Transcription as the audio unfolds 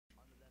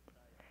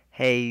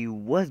Hey,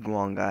 what's going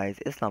on, guys?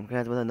 It's Llama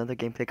with another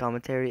gameplay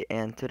commentary,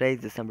 and today's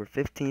December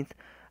 15th.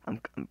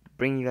 I'm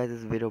bringing you guys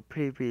this video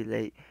pretty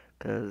late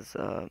because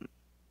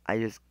I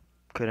just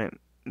couldn't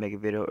make a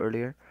video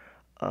earlier.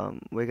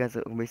 What you guys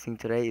are seeing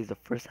today is the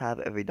first half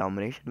of a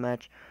domination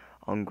match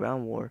on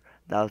Ground War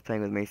that I was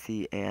playing with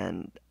Macy,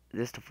 and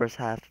this is the first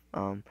half.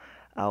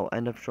 I'll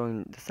end up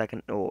showing the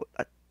second,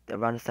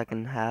 around the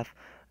second half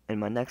in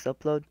my next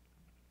upload.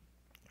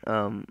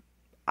 Um,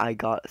 I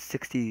got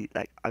 60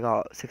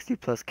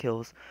 plus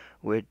kills,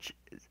 which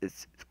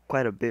is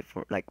quite a bit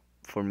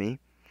for me.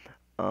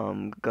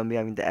 Gonna be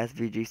having the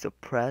SVG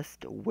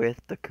suppressed with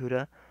the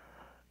Kuda,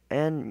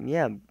 and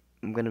yeah,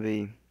 I'm gonna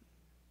be.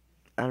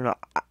 I don't know.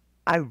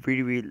 I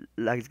really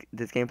like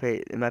this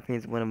gameplay. In my opinion,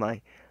 it's one of my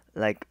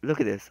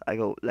Look at this.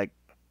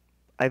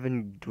 I've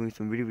been doing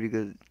some really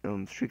good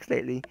streaks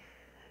lately.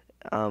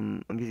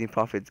 I'm using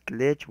Prophet's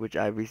glitch, which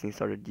I recently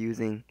started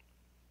using.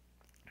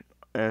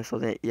 So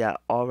then, yeah,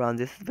 all around,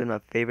 this has been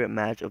my favorite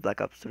match of Black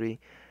Ops 3.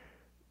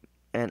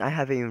 And I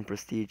haven't even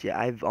prestige yet.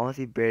 I've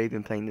honestly barely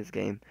been playing this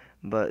game,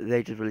 but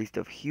they just released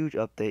a huge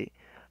update,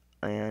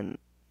 and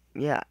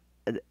yeah,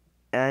 and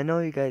I know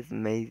you guys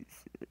may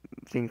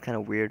think it's kind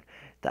of weird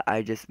that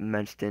I just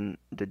mentioned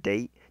the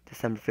date,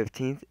 December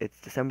 15th. It's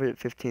December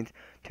 15th,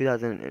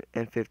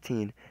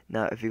 2015.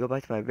 Now, if you go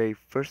back to my very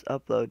first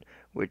upload,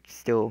 which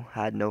still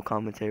had no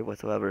commentary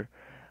whatsoever,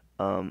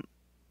 um,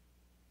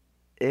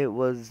 it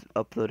was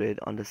uploaded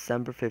on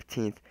December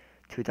 15th,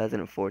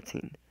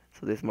 2014.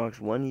 So this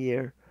marks 1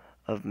 year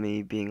of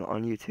me being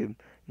on YouTube.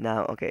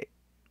 Now, okay,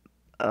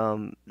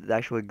 the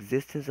actual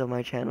existence of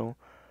my channel,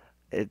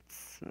 it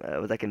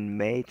was like in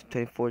May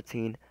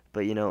 2014,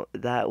 but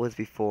that was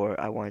before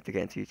I wanted to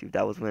get into YouTube.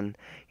 That was when,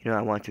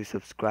 I wanted to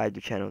subscribe to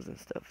channels and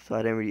stuff. So I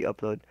didn't really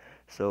upload.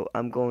 So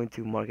I'm going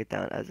to mark it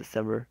down as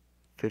December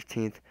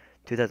 15th,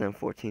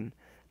 2014.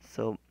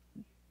 So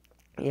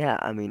yeah,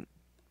 I mean,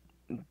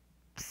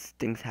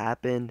 things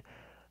happened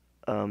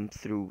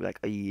through like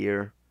a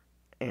year,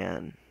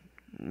 and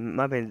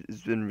my opinion,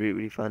 it's been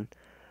really fun.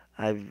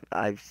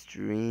 I've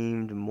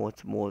streamed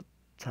multiple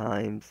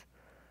times.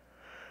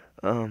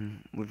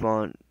 We've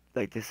on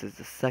like this is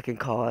the second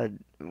COD.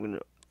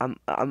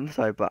 I'm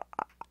sorry, but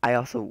I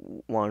also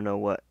want to know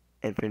what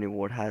Infinity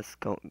Ward has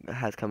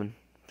coming.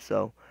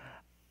 So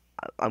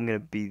I'm gonna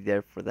be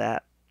there for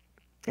that,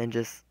 and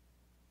just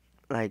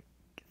like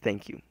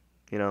thank you.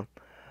 You know,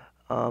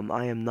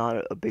 I am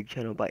not a big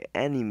channel by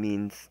any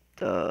means.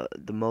 The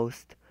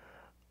most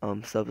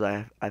subs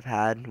I've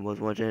had was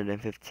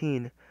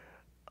 115.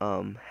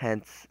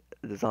 Hence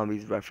the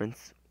zombies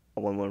reference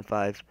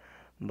 115.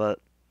 But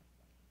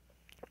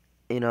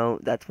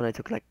that's when I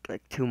took like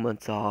 2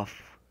 months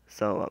off.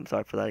 So I'm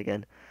sorry for that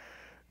again.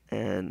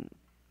 And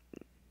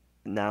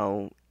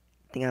now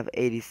I think I have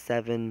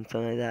 87,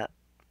 something like that.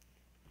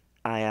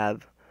 I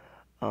have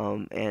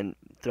and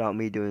throughout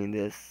me doing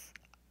this,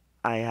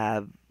 I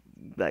have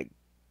like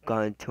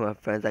gone to my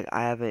friends. Like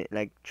I haven't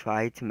like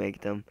tried to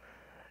make them.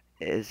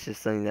 It's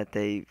just something that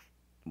they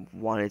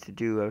wanted to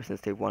do ever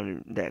since they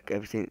wanted that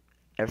ever since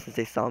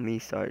they saw me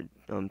start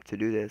to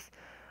do this.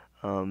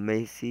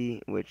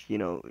 Macy, which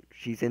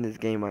she's in this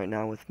game right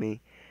now with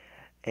me,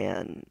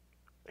 and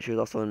she was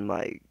also in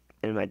my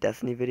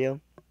Destiny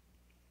video,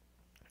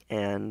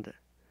 and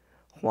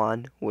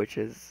Juan, which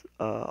is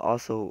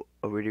also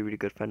a really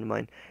good friend of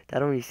mine that I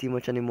don't really see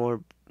much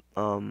anymore,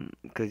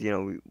 because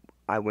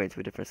I went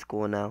to a different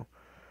school now,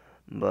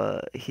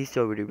 but he's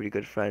still a really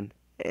good friend,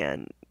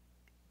 and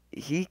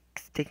he's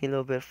taking a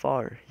little bit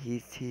far.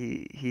 He's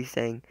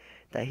saying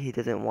that he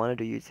doesn't want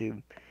to do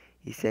YouTube.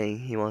 He's saying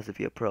he wants to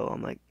be a pro.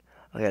 I'm like,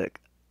 okay, look,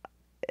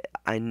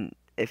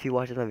 if he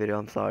watches my video,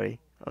 I'm sorry.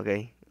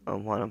 Okay,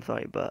 Juan, I'm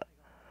sorry, but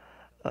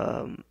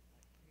um,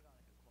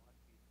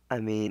 I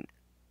mean,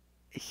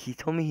 he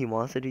told me he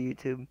wants to do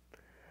YouTube.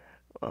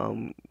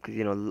 'Cause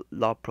a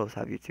lot of pros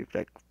have YouTube,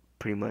 like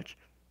pretty much.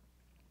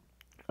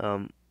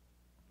 Um,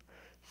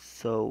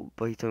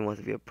 but he told me he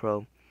wants to be a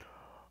pro.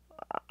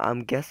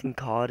 I'm guessing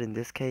COD in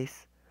this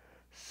case.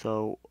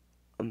 So,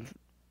 um,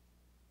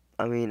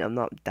 I mean, I'm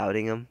not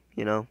doubting him,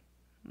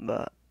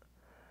 but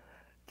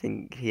I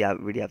think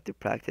really have to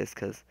practice,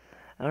 cause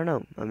I don't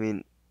know. I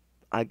mean,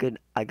 I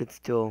could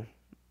still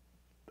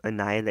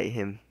annihilate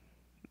him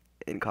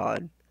in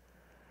COD.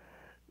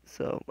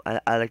 So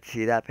I like to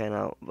see that pan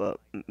out. But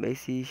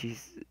Macy,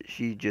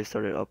 she just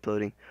started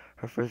uploading.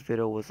 Her first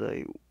video was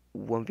a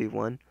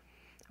 1v1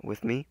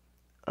 with me.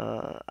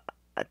 Uh,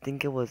 I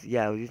think it was,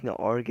 yeah, I was using the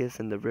Argus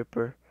and the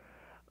Ripper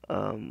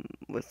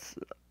with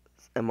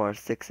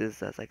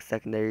MR6s as like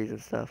secondaries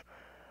and stuff.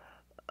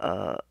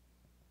 Uh,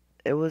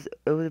 it was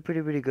a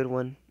pretty really good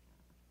one.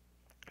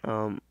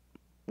 Um,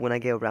 when I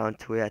get around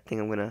to it, I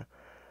think I'm gonna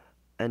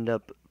end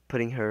up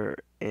putting her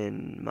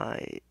in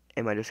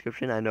my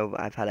description. I know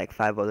I've had like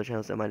 5 other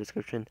channels in my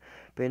description,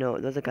 but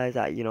those are guys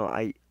that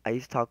I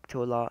used to talk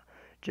to a lot.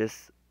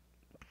 Just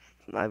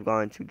I've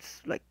gone into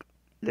just like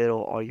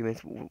little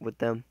arguments with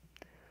them,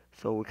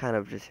 so we kind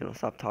of just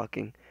stopped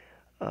talking.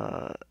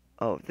 Uh,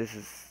 oh, this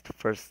is the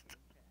first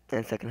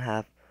and second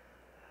half.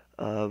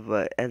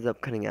 but it ends up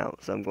cutting out,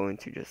 so I'm going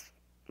to just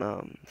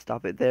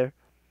stop it there.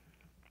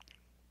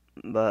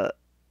 But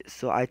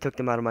so I took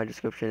them out of my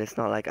description. It's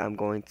not like I'm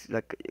going to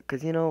like,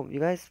 cause you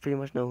guys pretty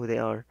much know who they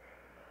are.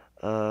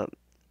 Uh,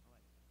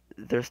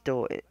 they're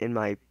still in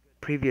my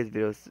previous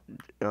videos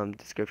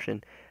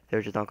description.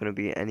 They're just not going to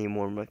be any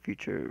more in my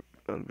future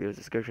videos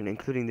description,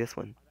 including this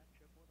one.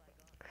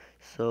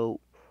 So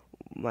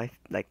my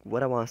like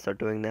what I want to start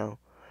doing now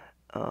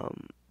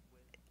um,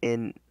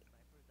 in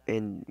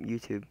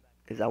YouTube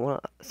is I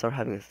want to start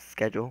having a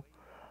schedule,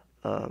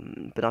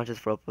 but not just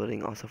for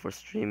uploading, also for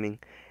streaming.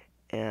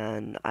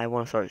 And I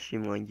want to start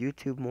streaming on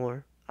YouTube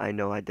more. I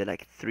know I did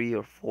like 3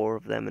 or 4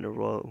 of them in a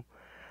row.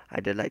 I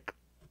did like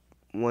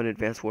one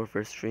Advanced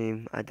Warfare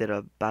stream. I did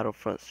a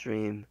Battlefront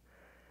stream,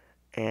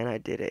 and I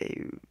did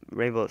a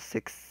Rainbow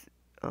Six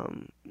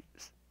um,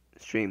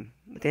 stream.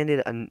 But then I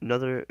did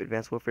another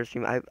Advanced Warfare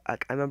stream. I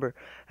remember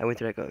I went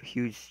through like a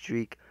huge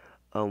streak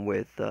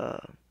with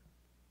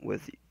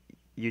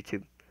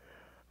YouTube.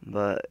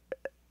 But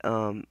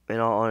in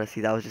all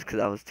honesty, that was just because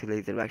I was too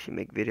lazy to actually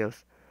make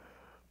videos.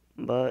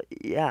 But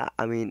yeah,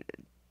 I mean,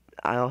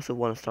 I also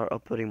want to start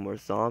uploading more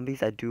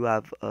zombies. I do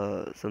have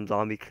some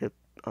zombie clip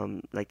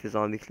like the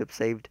zombie clip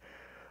saved.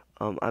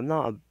 I'm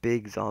not a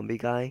big zombie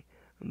guy,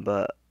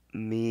 but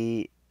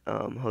me,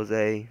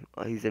 Jose,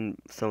 he's in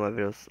some of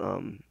my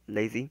videos,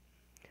 Lazy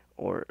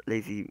or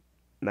Lazy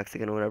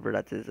Mexican or whatever,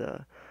 that's his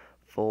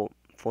full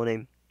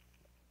name.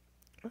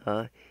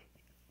 Uh,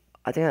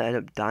 I think I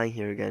ended up dying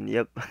here again.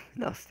 Yep,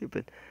 that was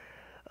stupid.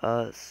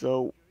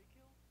 So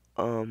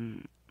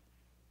um,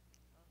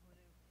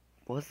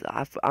 what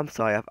was I'm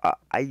sorry.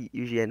 I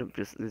usually end up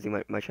just losing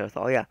my train of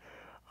thought. Oh yeah,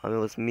 it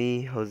was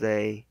me,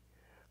 Jose,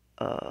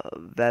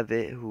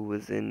 Vevit, who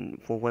was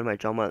in for one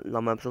of my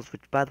Llama episodes.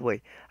 Which, by the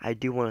way, I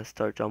do want to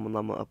start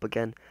Llama up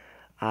again.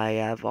 I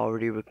have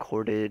already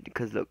recorded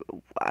because look,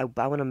 I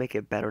want to make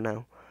it better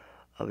now.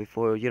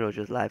 Before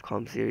just live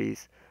com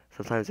series.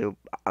 Sometimes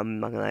I'm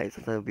not gonna lie,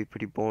 sometimes it'll be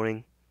pretty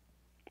boring.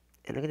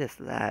 And look at this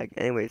lag.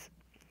 Anyways,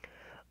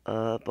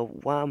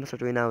 but what I'm gonna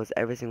start doing now is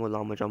every single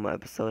Llama Drama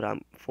episode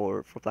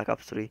for Black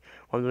Ops 3.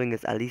 What I'm doing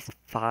is at least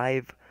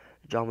 5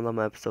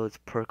 Llama episodes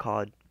per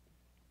COD.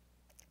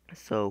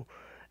 So,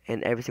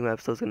 and every single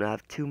episode is gonna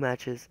have 2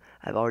 matches.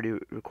 I've already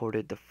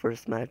recorded the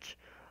first match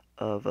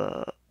of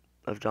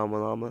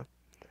Llama,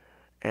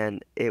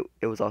 and it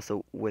was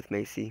also with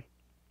Macy.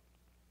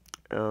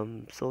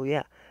 So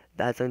yeah,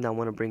 that's something that I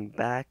want to bring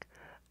back.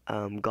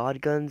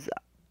 God guns,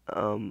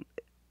 um,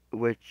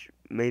 which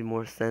made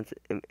more sense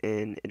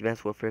in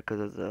Advanced Warfare because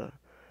of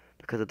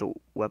the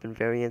weapon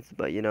variants.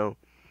 But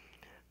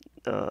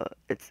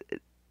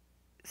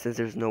since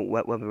there's no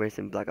weapon variants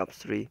in Black Ops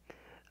 3,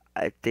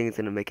 I think it's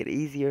gonna make it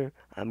easier.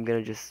 I'm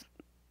gonna just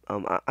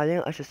I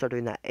think I should start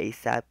doing that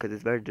ASAP because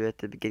it's better to do it at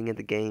the beginning of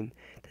the game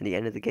than the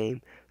end of the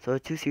game. So the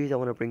 2 series I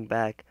want to bring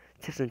back,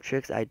 tips and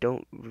tricks. I'm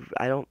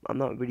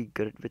not really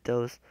good with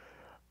those.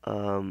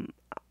 Um,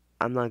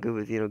 I'm not good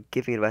with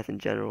giving advice in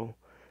general.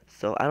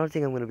 So I don't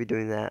think I'm gonna be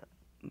doing that.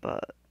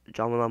 But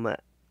Drama Llama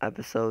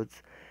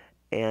episodes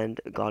and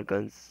God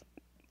Guns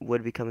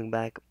would be coming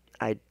back.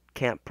 I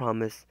can't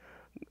promise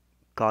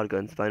God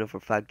Guns, but I know for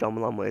a fact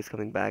Drama Llama is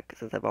coming back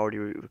since I've already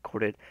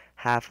recorded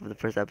half of the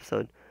first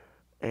episode.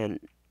 And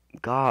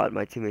God,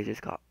 my teammates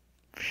just got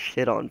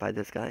shit on by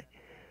this guy.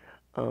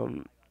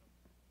 Um,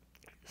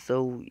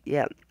 so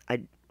yeah,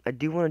 I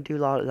do want to do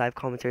a lot of live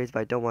commentaries, but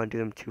I don't want to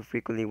do them too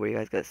frequently where you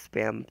guys get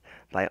spammed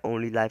by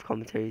only live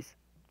commentaries.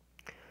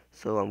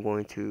 So I'm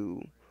going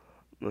to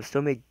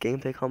still make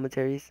gameplay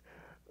commentaries.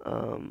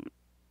 Um,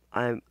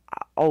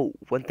 oh,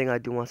 one thing I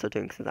do want to start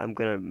doing since I'm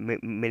gonna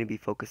mainly be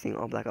focusing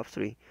on Black Ops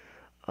 3.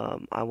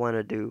 I want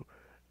to do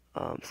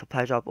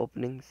supply drop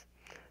openings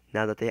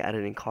now that they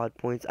added in COD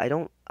points. I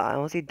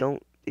honestly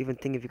don't even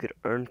think if you could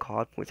earn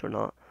COD points or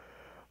not,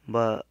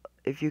 but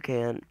if you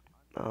can,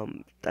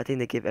 I think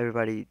they give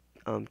everybody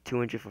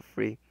 200 for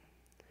free.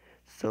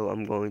 So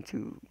I'm going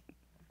to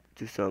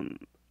do some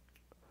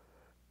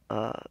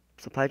uh,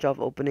 supply drop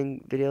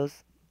opening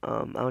videos.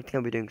 I don't think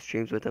I'll be doing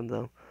streams with them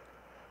though.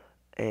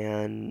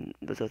 And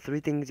those are 3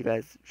 things you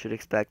guys should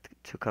expect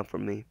to come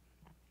from me.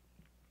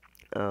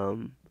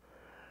 Um,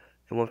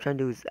 and what I'm trying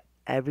to do is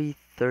every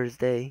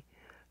Thursday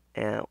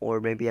or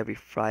maybe every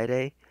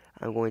Friday,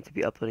 I'm going to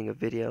be uploading a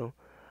video.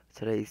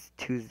 Today's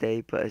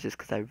Tuesday, but it's just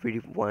because I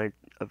really wanted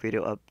a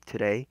video up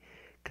today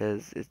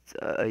because it's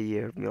a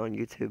year of me on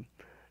YouTube.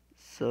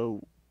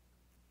 So,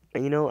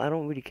 and I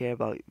don't really care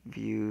about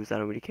views, I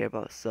don't really care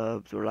about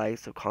subs or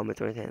likes or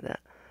comments or anything like that.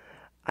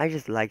 I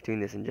just like doing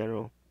this in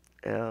general.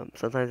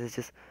 Sometimes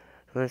it's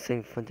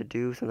fun to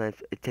do, sometimes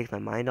it takes my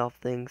mind off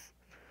things.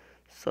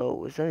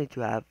 So, it's something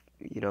to have,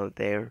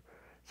 there.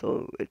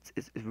 So, it's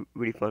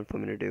really fun for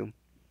me to do.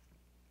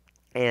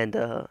 And,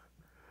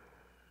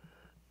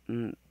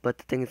 but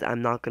the thing is,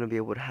 I'm not gonna be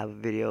able to have a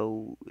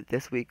video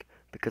this week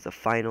because of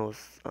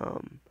finals.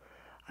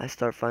 I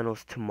start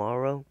finals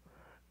tomorrow.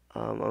 I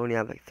only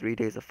have like 3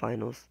 days of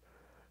finals.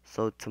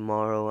 So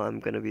tomorrow I'm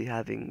gonna be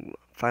having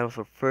finals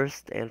for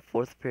first and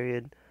fourth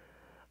period.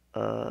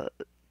 Uh,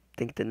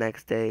 think the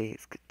next day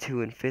it's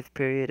 2 and fifth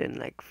period, and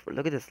like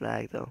look at this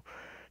lag though.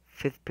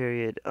 Fifth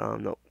period,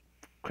 no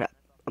crap.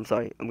 I'm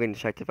sorry, I'm getting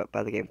distracted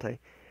by the gameplay.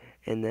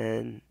 And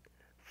then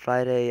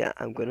Friday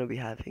I'm gonna be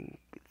having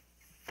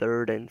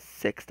third and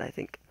sixth, I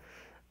think.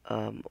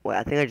 Well,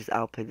 I think I just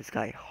outplayed this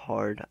guy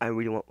hard. I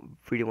really want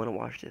to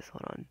watch this.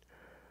 Hold on.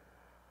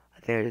 I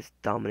think I just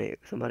dominated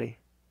somebody.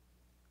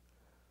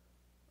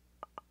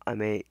 I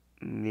may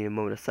need a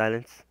moment of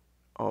silence.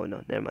 Oh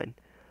no, never mind.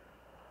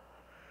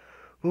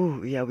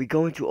 Ooh, yeah, we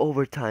go into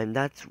overtime.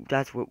 That's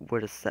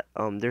where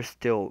there's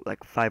still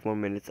like 5 more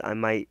minutes. I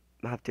might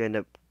have to end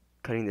up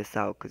cutting this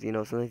out because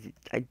sometimes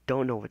I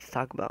don't know what to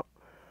talk about.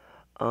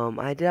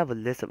 I did have a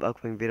list of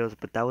upcoming videos,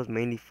 but that was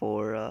mainly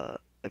for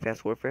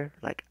Advanced Warfare.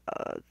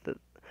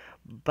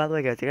 By the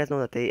way, guys, you guys know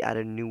that they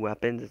added new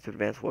weapons into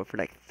Advanced Warfare,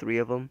 like 3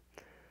 of them,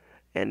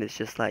 and it's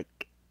just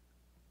like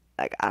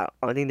I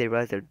don't think they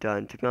realize they're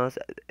done. To be honest,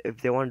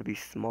 if they wanted to be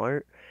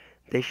smart,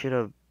 they should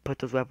have put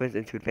those weapons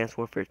into Advanced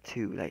Warfare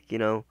 2. Like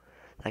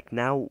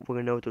now we're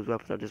gonna know what those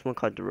weapons are. There's one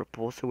called the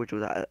Repulsor, which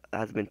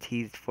has been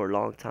teased for a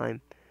long time,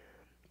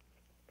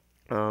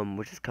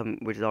 which is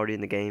already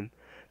in the game.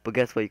 But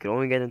guess what? You can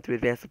only get them through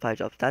advanced supply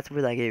drops. That's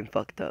where that game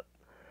fucked up.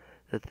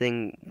 But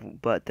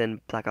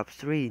then Black Ops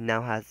 3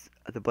 now has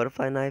the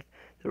butterfly knife,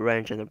 the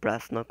wrench, and the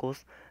brass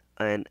knuckles.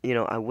 And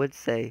I would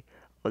say,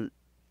 well,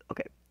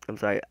 okay, I'm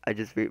sorry, I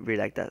just really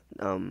like that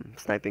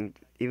sniping.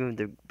 Even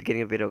the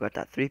beginning of the video got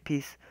that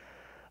 3-piece.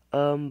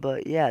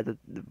 But yeah,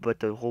 but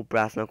the whole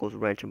brass knuckles,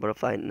 wrench, and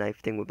butterfly knife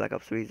thing with Black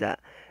Ops 3 is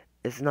that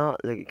it's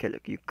not like okay,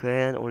 look, you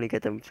can only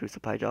get them through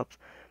supply drops,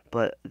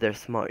 but they're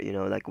smart.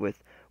 Like with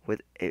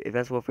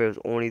Advanced Warfare is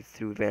only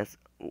through advanced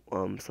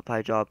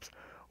supply drops,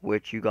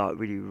 which you got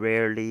really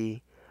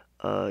rarely.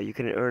 You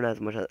couldn't earn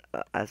as much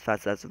as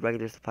fast as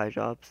regular supply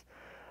drops.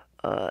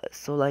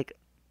 So like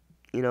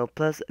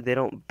plus they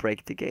don't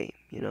break the game.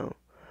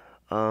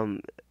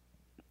 Um,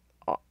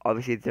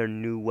 Obviously they're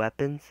new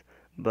weapons,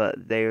 but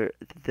they're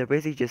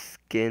basically just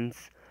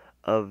skins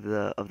of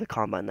the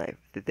combat knife.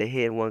 That they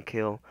hit in 1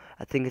 kill.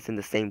 I think it's in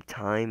the same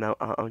time. I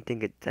don't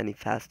think it's any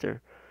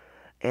faster.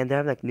 And they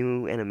have like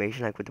new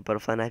animation, like with the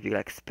butterfly knife, you can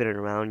like spin it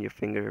around your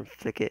finger and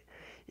flick it.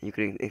 You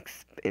can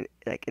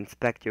like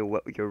inspect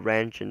your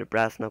wrench and the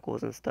brass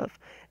knuckles and stuff.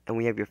 And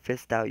when you have your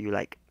fist out, you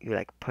like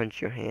punch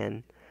your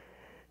hand.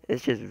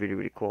 It's just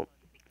really cool.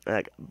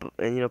 And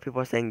people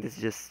are saying this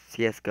is just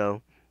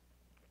CS:GO.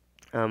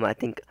 I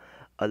think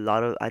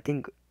I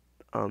think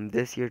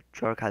this year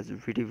Shark has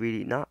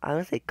really not I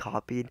don't say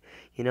copied.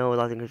 A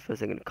lot of things for a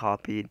second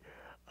copied.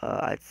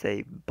 I'd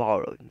say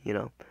borrowed.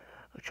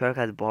 Shark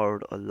has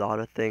borrowed a lot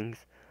of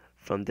things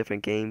from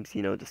different games.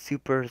 The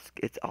supers,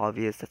 it's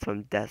obvious that's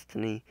from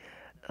Destiny.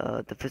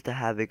 The Fist of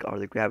Havoc are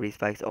the gravity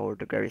spikes, or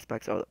the gravity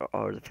spikes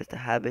are the Fist of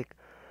Havoc.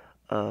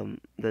 The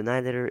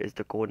Annihilator is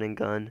the golden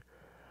gun.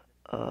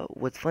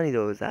 What's funny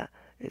though is that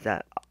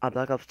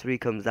Black Ops 3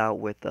 comes out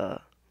with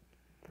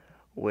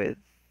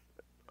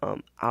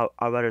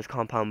Outrider's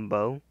compound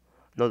bow.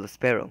 No, the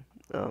Sparrow.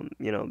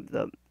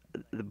 The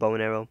bow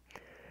and arrow.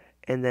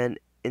 And then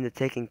in the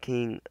Taken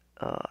King,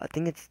 I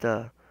think it's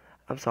the.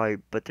 I'm sorry,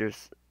 but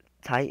there's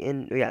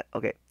Titan. Yeah,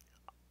 okay.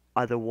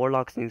 The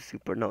Warlock's new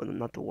super. No,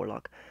 not the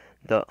Warlock.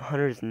 The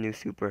Hunter's new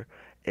super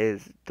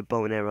is the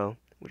bow and arrow,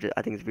 which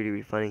I think is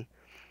really funny.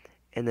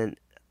 And then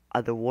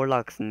the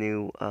Warlock's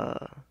new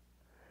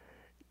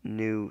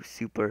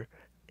super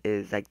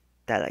is like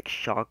that like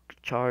shock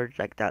charge,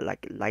 like that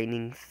like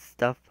lightning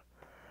stuff.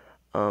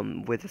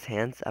 With his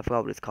hands. I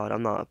forgot what it's called.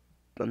 I'm not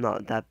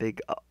that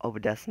big of a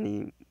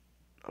Destiny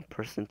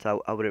person,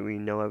 so I wouldn't really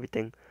know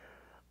everything.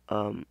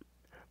 Um,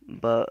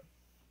 but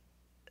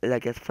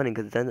like it's funny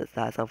because then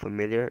that sounds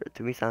familiar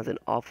to me. Sounds an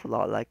awful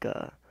lot like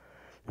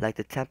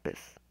the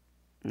Tempest.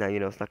 Now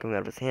it's not coming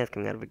out of his hands,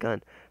 coming out of a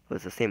gun, but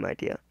it's the same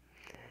idea.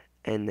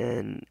 And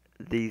then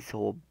these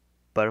whole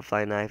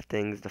butterfly knife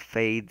things, the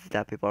fades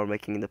that people are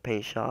making in the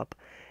paint shop,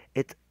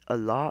 it's a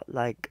lot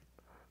like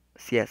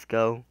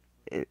CS:GO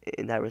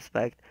in that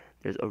respect.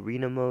 There's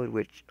arena mode,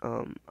 which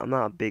I'm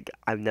not a big.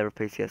 I've never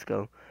played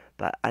CS:GO,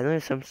 but I know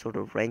there's some sort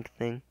of rank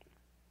thing.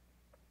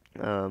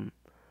 Um,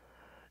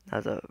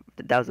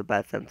 that was a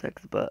bad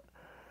sentence, but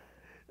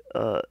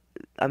uh,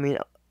 I mean,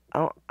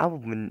 I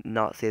would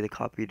not say they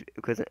copied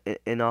because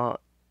in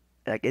all,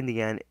 like in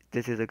the end,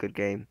 this is a good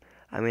game.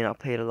 I mean, I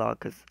played a lot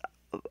because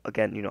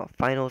again,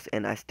 finals,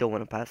 and I still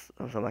want to pass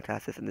on some of my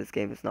classes, and this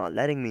game is not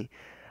letting me.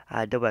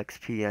 I had double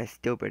XP, and I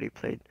still barely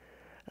played.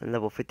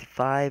 Level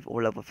 55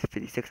 or level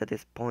 56 at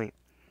this point.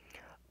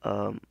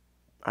 Um,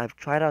 I've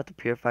tried out the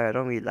purifier. I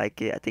don't really like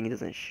it. I think it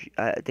doesn't.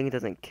 I think it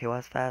doesn't kill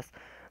as fast.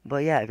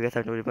 But yeah, if you guys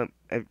have enjoyed the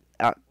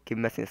video, keep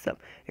messing this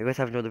up. If you guys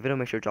have enjoyed the video,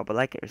 make sure to drop a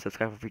like and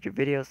subscribe for future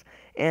videos.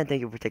 And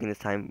thank you for taking this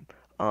time.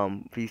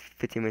 Please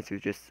 15 minutes to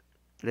just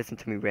listen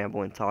to me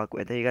ramble and talk.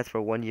 And thank you guys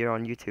for 1 year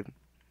on YouTube.